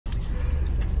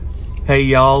Hey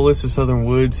y'all, this is Southern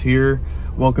Woods here.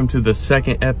 Welcome to the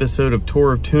second episode of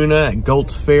Tour of Toona at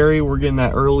Galt's Ferry. We're getting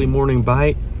that early morning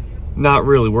bite. Not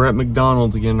really, we're at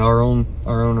McDonald's again, our own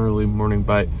early morning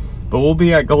bite. But we'll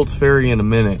be at Galt's Ferry in a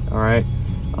minute, all right?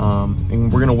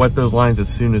 And we're gonna wet those lines as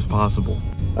soon as possible.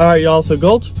 All right, y'all, so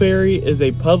Galt's Ferry is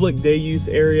a public day use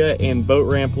area and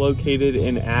boat ramp located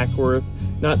in Acworth,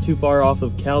 not too far off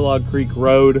of Kellogg Creek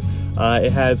Road.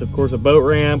 It has, of course, a boat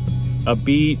ramp, a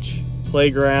beach,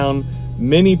 playground,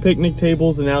 many picnic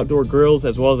tables and outdoor grills,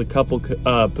 as well as a couple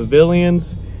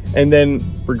pavilions. And then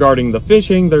regarding the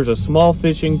fishing, there's a small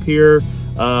fishing pier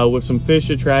with some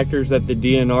fish attractors that the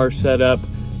DNR set up.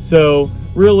 So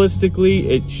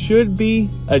realistically, it should be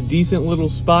a decent little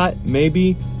spot.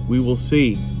 Maybe, we will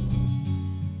see.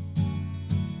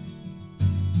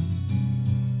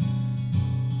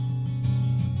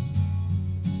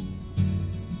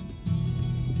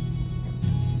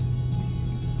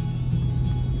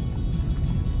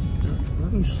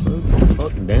 Slow the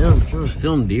fuck down. I'm trying to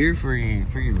film deer for your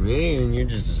video and you're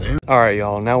just zooming. All right,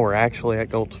 y'all, now we're actually at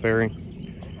Galt's Ferry.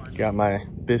 Got my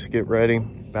biscuit ready,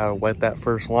 about to wet that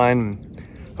first line and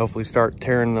hopefully start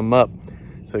tearing them up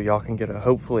so y'all can get a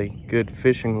hopefully good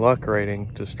fishing luck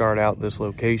rating to start out this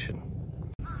location.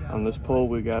 On this pole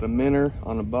we got a minnow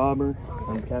on a bobber.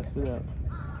 I'm cast it out.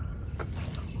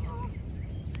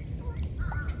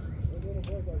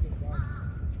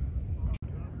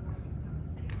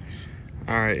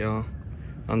 All right, y'all,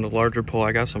 on the larger pole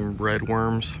I got some red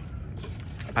worms.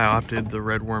 I opted the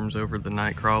red worms over the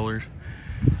night crawlers.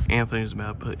 Anthony's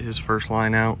about to put his first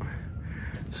line out.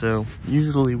 So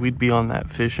usually we'd be on that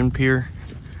fishing pier,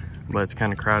 but it's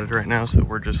kind of crowded right now, so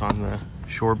we're just on the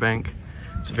shore bank.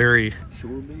 It's very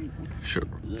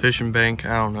fishing bank,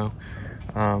 I don't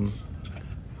know.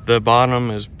 The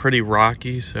bottom is pretty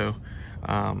rocky, so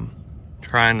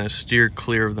trying to steer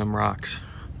clear of them rocks.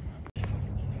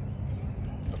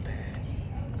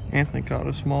 Anthony caught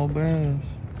a small bass.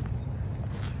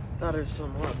 Thought it was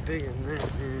something a lot bigger than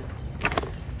that, man.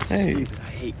 Hey, Stupid, I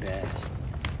hate bass.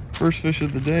 first fish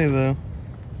of the day, though.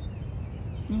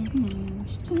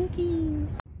 Stinky.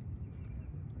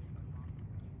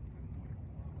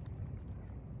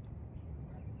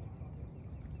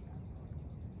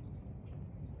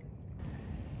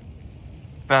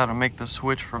 About to make the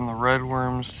switch from the red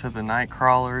worms to the night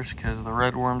crawlers because the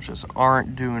red worms just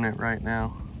aren't doing it right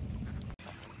now.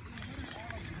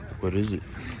 What is it?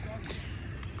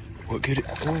 What could it?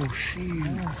 Oh, shoot.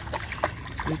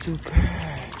 It's a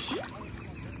bass.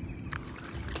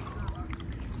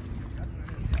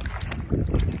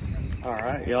 All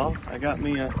right, y'all. I got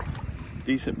me a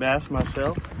decent bass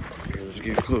myself. Here, let's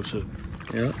get close up.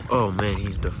 Yeah. Oh, man,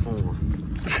 he's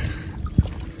deformed.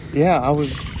 Yeah, I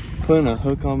was putting a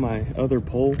hook on my other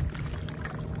pole,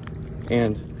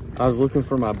 and I was looking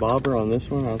for my bobber on this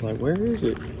one. I was like, where is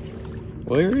it?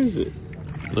 Where is it?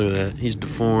 Look at that. He's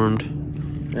deformed.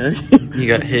 He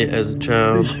got hit as a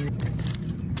child.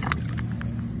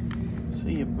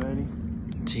 See you, buddy.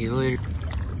 See you later.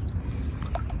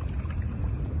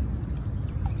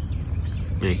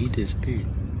 Man, he disappeared.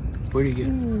 Where'd he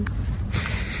go?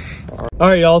 All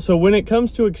right, y'all. So when it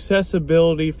comes to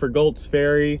accessibility for Galt's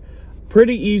Ferry,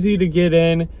 pretty easy to get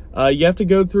in. You have to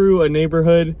go through a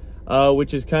neighborhood,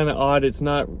 which is kind of odd. It's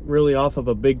not really off of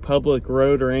a big public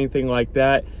road or anything like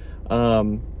that.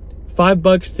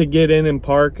 $5 to get in and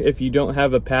park if you don't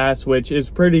have a pass, which is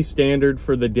pretty standard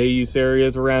for the day use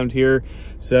areas around here.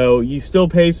 So you still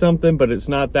pay something, but it's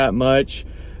not that much.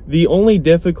 The only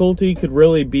difficulty could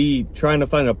really be trying to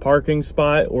find a parking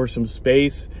spot or some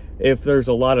space if there's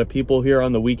a lot of people here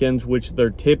on the weekends, which there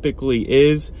typically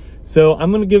is. So I'm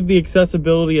going to give the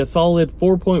accessibility a solid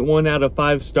 4.1 out of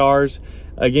 5 stars.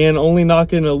 Again, only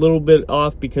knocking a little bit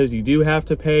off because you do have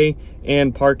to pay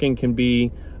and parking can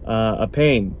be a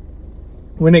pain.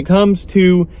 When it comes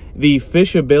to the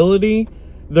fishability,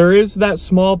 there is that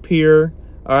small pier,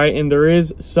 all right, and there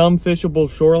is some fishable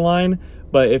shoreline,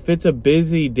 but if it's a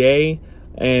busy day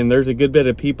and there's a good bit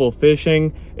of people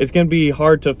fishing, it's going to be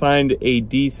hard to find a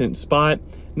decent spot.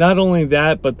 Not only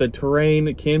that, but the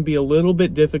terrain can be a little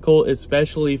bit difficult,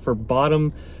 especially for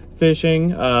bottom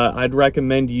fishing. I'd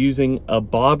recommend using a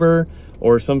bobber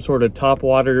or some sort of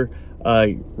topwater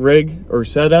rig or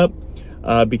setup.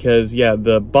 Because yeah,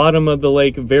 the bottom of the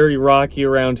lake, very rocky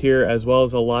around here, as well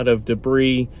as a lot of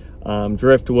debris,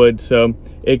 driftwood. So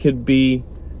it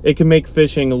can make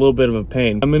fishing a little bit of a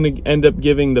pain. I'm going to end up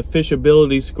giving the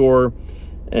fishability score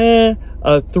a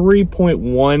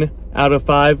 3.1 out of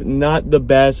 5. Not the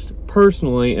best,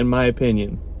 personally, in my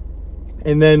opinion.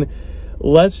 And then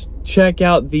let's check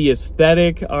out the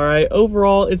aesthetic. All right,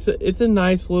 overall, it's a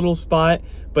nice little spot,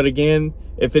 But again,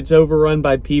 if it's overrun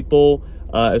by people,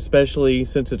 especially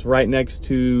since it's right next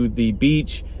to the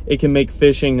beach, it can make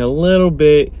fishing a little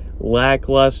bit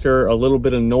lackluster, a little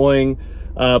bit annoying.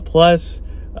 Plus,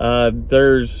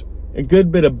 there's a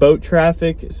good bit of boat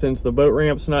traffic since the boat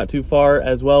ramp's not too far,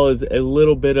 as well as a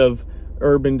little bit of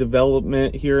urban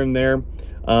development here and there.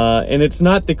 And it's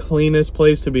not the cleanest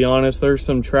place, to be honest. There's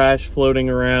some trash floating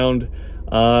around.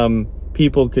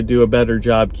 People could do a better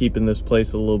job keeping this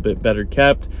place a little bit better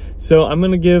kept. So I'm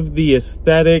going to give the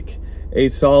aesthetic a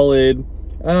solid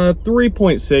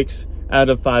 3.6 out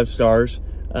of 5 stars.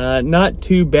 Not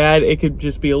too bad. It could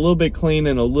just be a little bit clean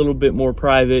and a little bit more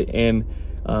private, and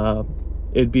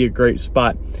it'd be a great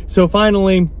spot. So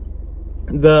finally,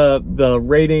 the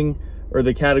rating, or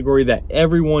the category that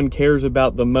everyone cares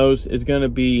about the most, is going to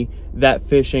be that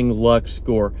fishing luck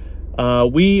score.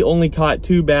 We only caught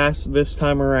 2 bass this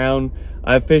time around.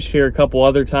 I've fished here a couple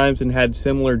other times and had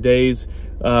similar days,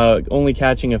 only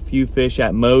catching a few fish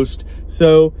at most.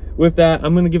 So with that,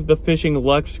 I'm going to give the fishing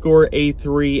luck score a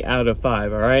 3 out of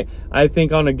 5. All right, I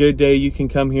think on a good day you can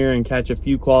come here and catch a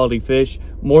few quality fish.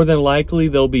 More than likely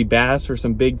there'll be bass or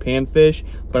some big panfish,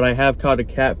 but I have caught a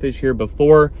catfish here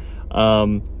before.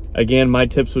 Again, my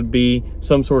tips would be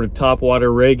some sort of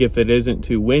topwater rig if it isn't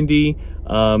too windy,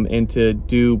 and to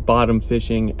do bottom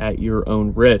fishing at your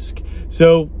own risk.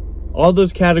 So all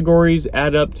those categories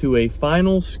add up to a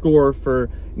final score for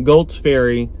Galt's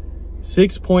Ferry,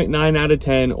 6.9 out of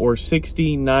 10, or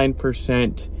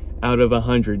 69% out of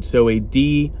 100. So a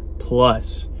D+, all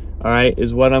right,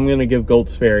 is what I'm going to give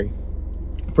Galt's Ferry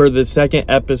for the second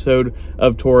episode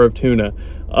of Tour of Toona.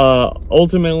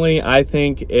 Ultimately, I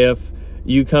think if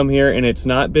you come here and it's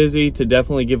not busy, to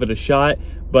definitely give it a shot.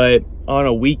 But on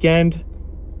a weekend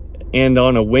and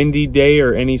on a windy day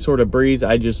or any sort of breeze,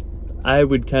 I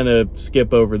would kind of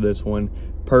skip over this one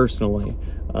personally.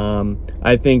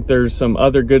 I think there's some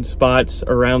other good spots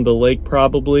around the lake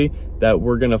probably that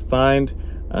we're gonna find,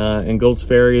 and Galt's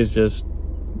Ferry is just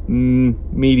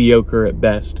mediocre at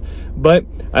best. But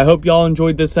I hope y'all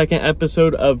enjoyed this second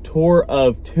episode of Tour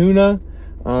of Toona.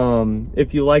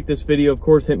 If you like this video, of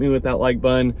course, hit me with that like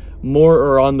button. More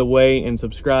are on the way, and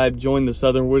subscribe. Join the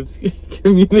Southern Woods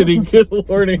community. Good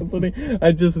Lord, Anthony,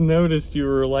 I just noticed you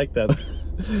were like that.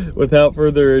 Without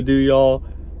further ado, y'all,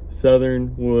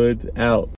 Southern Woods out.